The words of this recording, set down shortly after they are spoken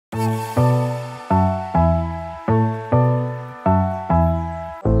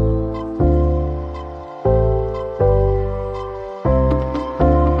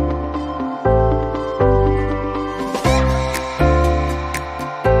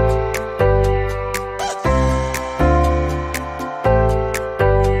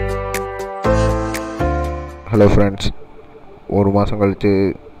Hello friends, ஒரு மாதம் கழித்து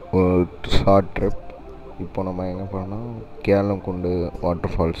ஒரு ஷார்ட் ட்ரிப். இப்போ நம்ம எங்கே போனோம்னா கேரளம்குண்டு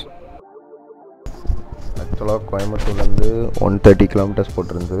வாட்டர்ஃபால்ஸ். ஆக்சுவலாக கோயம்புத்தூர்லேருந்து 130 கிலோமீட்டர்ஸ்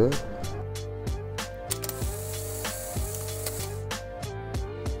போட்டிருந்தது.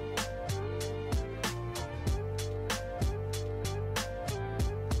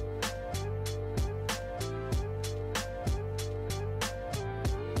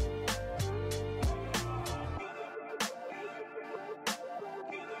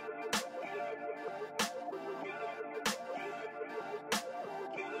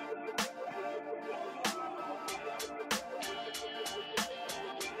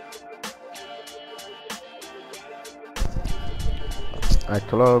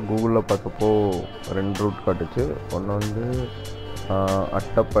 ஆக்சுவலாக கூகுளில் பார்த்தப்போ 2 ரூட் காட்டுச்சு. ஒன்று வந்து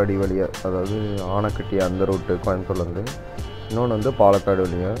அட்டப்பாடி வழியாக, அதாவது ஆனைக்கட்டி அந்த ரூட்டு கோயம்புத்தூர்லேருந்து. இன்னொன்று வந்து பாலக்காடு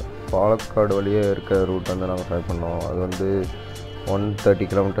வழியாக இருக்க ரூட் வந்து நாங்கள் ட்ரை பண்ணோம். அது வந்து 130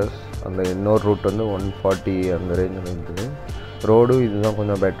 கிலோமீட்டர்ஸ். அந்த இன்னொரு ரூட் வந்து 140 அந்த ரேஞ்சில் இருந்தது. ரோடும் இதுதான்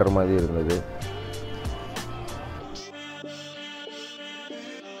கொஞ்சம் பெட்டர் மாதிரி இருந்தது.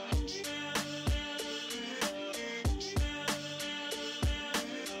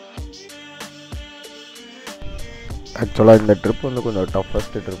 ஆக்சுவலாக இந்த ட்ரிப் வந்து கொஞ்சம்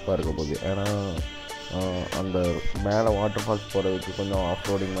டஃபஸ்ட்டு ட்ரிப்பாக இருக்க போகுது. ஏன்னா அந்த மேலே வாட்டர் ஃபால்ஸ் போகிறதுக்கு கொஞ்சம் ஆஃப்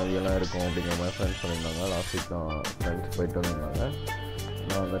ரோடிங் மாதிரியெல்லாம் இருக்கும் அப்படிங்கிற மாதிரி ஃப்ரெண்ட்ஸ் சொல்லியிருந்தாங்க. லாஸ்ட் வீக் தான் ஃப்ரெண்ட்ஸ் போயிட்டு வந்திருந்தாங்க.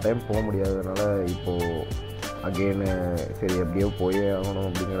 நான் அந்த டைம் போக முடியாததுனால இப்போது அகெயின் சரி எப்படியோ போயே ஆகணும்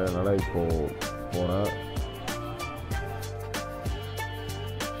அப்படிங்கிறதுனால இப்போது போனேன்.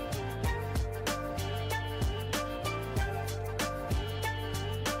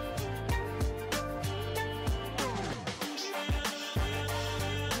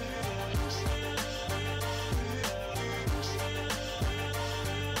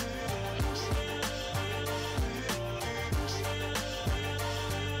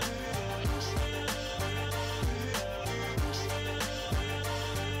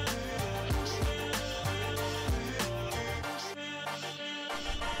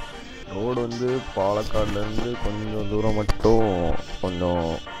 ரோடு வந்து பாலக்காடுலேருந்து கொஞ்சம் தூரம் மட்டும் கொஞ்சம்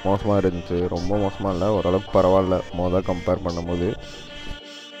மோசமாக இருந்துச்சு. ரொம்ப மோசமாக இல்லை, ஓரளவுக்கு பரவாயில்ல கம்பேர் பண்ணும்போது.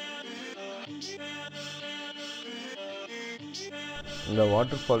 இந்த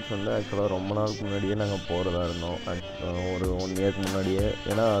வாட்டர் ஃபால்ஸ் வந்து ஆக்சுவலாக ரொம்ப நாளுக்கு முன்னாடியே நாங்கள் போகிறதா இருந்தோம். ஒரு 1 இயர்க்கு முன்னாடியே.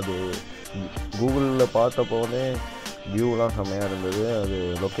 ஏன்னா அது கூகுளில் பார்த்தப்போதே வியூலாம் செம்மையாக இருந்தது. அது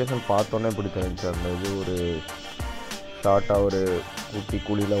லொக்கேஷன் பார்த்தோன்னே பிடிச்சிருந்துச்சு. அந்த இது ஒரு ஷார்ட்டாக ஒரு குட்டி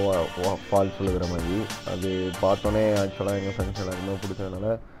குழியில் ஃபால்ஸ் விழுகிற மாதிரி அது பார்த்தோன்னே ஆக்சுவலாக எங்கள் ஃப்ரெண்ட்ஸ் எல்லாருமே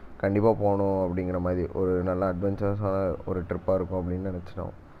பிடிச்சதுனால கண்டிப்பாக போகணும் அப்படிங்கிற மாதிரி ஒரு நல்ல அட்வென்ச்சர்ஸான ஒரு ட்ரிப்பாக இருக்கும் அப்படின்னு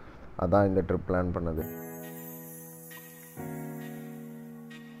நினச்சிட்டோம். அதான் இந்த ட்ரிப் பிளான் பண்ணது.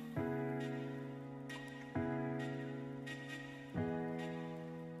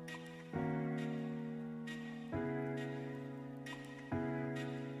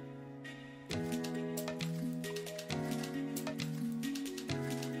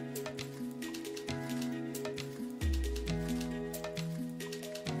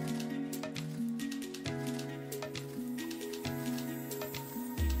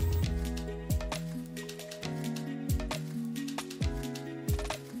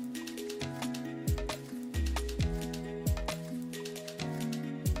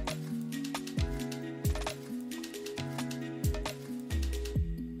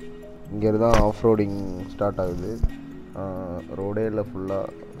 இங்கே தான் ஆஃப் ரோடிங் ஸ்டார்ட் ஆகுது. ரோடே இல்லை,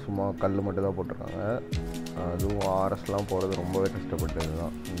 ஃபுல்லாக சும்மா கல் மட்டும் தான் போட்டிருக்காங்க. அதுவும் ஆர்எஸ்லாம் போகிறது ரொம்பவே கஷ்டப்பட்டது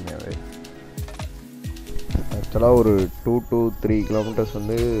தான் உண்மையாகவே. ஆக்சுவலாக ஒரு 2 to 3 கிலோமீட்டர்ஸ்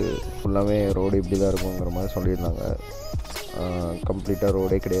வந்து ஃபுல்லாகவே ரோடு இப்படி தான் இருக்குங்கிற மாதிரி சொல்லியிருந்தாங்க. கம்ப்ளீட்டாக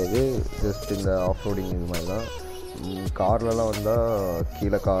ரோடே கிடையாது, ஜஸ்ட் இந்த ஆஃப் ரோடிங் இது மாதிரி தான். கார்லலாம் வந்தால்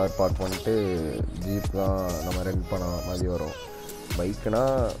கீழே கார் பார்க் பண்ணிட்டு ஜீப் தான் நம்ம ரெண்ட் பண்ண மாதிரி வரும்.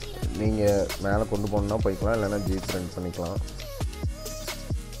 பைக்குனால் நீங்கள் மேலே கொண்டு போகணுன்னா போய்க்கலாம், இல்லைன்னா ஜீப் ரெண்ட் பண்ணிக்கலாம்.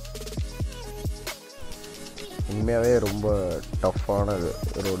 உண்மையாகவே ரொம்ப டஃப்பான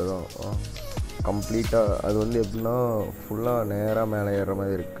ரோடு தான். கம்ப்ளீட்டாக அது வந்து எப்படின்னா ஃபுல்லாக நேராக மேலே ஏறுற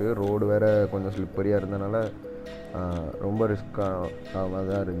மாதிரி இருக்குது. ரோடு வேறு கொஞ்சம் ஸ்லிப்பரியாக இருந்ததுனால ரொம்ப ரிஸ்க்காக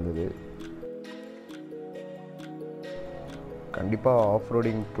தான் இருந்தது. கண்டிப்பாக ஆஃப்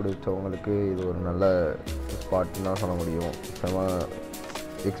ரோடிங் பிடிச்சவங்களுக்கு இது ஒரு நல்ல ஸ்பாட்னு தான் சொல்ல முடியும். செம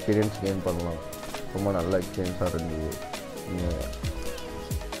எக்ஸ்பீரியன்ஸ் கெயின் பண்ணலாம். ரொம்ப நல்ல எக்ஸ்பீரியன்ஸாக இருந்தது.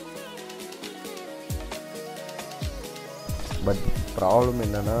 பட் ப்ராப்ளம்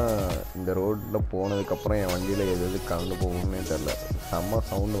என்னென்னா, இந்த ரோட்டில் போனதுக்கப்புறம் என் வண்டியில் எது கலந்து போகணுன்னே தெரில. செம்ம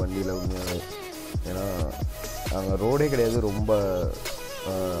சவுண்டு வண்டியில் உண்மையாகவே. ஏன்னா அங்கே ரோடே கிடையாது, ரொம்ப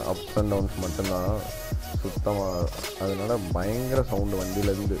அப்ஸ் அண்ட் டவுன்ஸ் மட்டும்தான். சுத்தமாக. அதனால பயங்கர சவுண்டு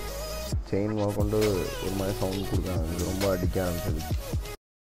வண்டியிலேருந்து செயின் கொண்டு ஒரு மாதிரி சவுண்ட் கொடுக்காங்க. இது ரொம்ப அடிக்க ஆரம்பிச்சிருச்சு.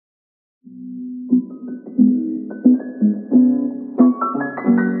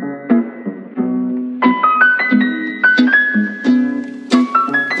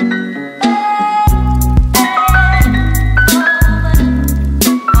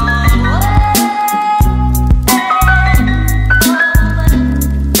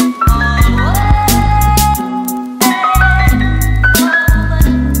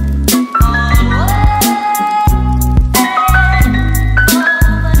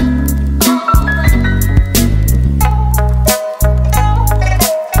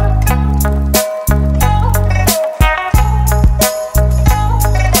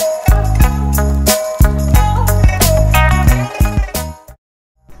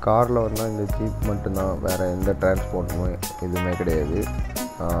 காரில் வந்தால் இந்த ஜீப் மட்டும்தான், வேறு எந்த டிரான்ஸ்போர்ட்டுமே எதுவுமே கிடையாது.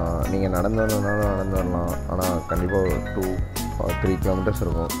 நீங்கள் நடந்து வரணுன்னாலும் நடந்து வரலாம். ஆனால் கண்டிப்பாக ஒரு 2-3 கிலோமீட்டர்ஸ்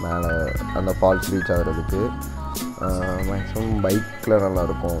இருக்கும் மேலே அந்த ஃபால்ஸ் ரீச் ஆகிறதுக்கு. மேக்ஸிமம் பைக்கில்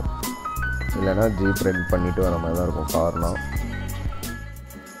நல்லாயிருக்கும், இல்லைன்னா ஜீப் ரெண்ட் பண்ணிவிட்டு வர மாதிரி தான் இருக்கும் கார்னால்.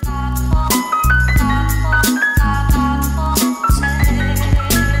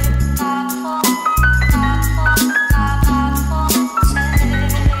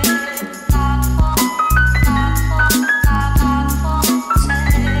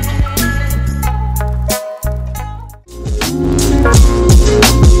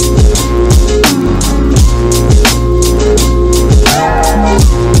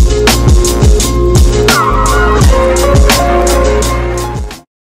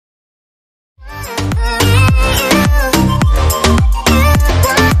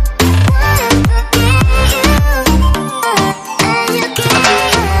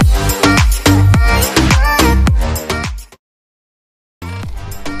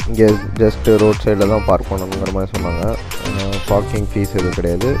 இங்கே ஜஸ்ட்டு ரோட் சைடில் தான் பார்க் பண்ணணுங்கிற மாதிரி சொன்னாங்க. பார்க்கிங் ஃபீஸ் எதுவும்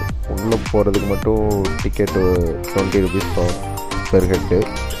கிடையாது. உள்ளே போகிறதுக்கு மட்டும் டிக்கெட்டு 20 rupees பெர் ஹெட்டு.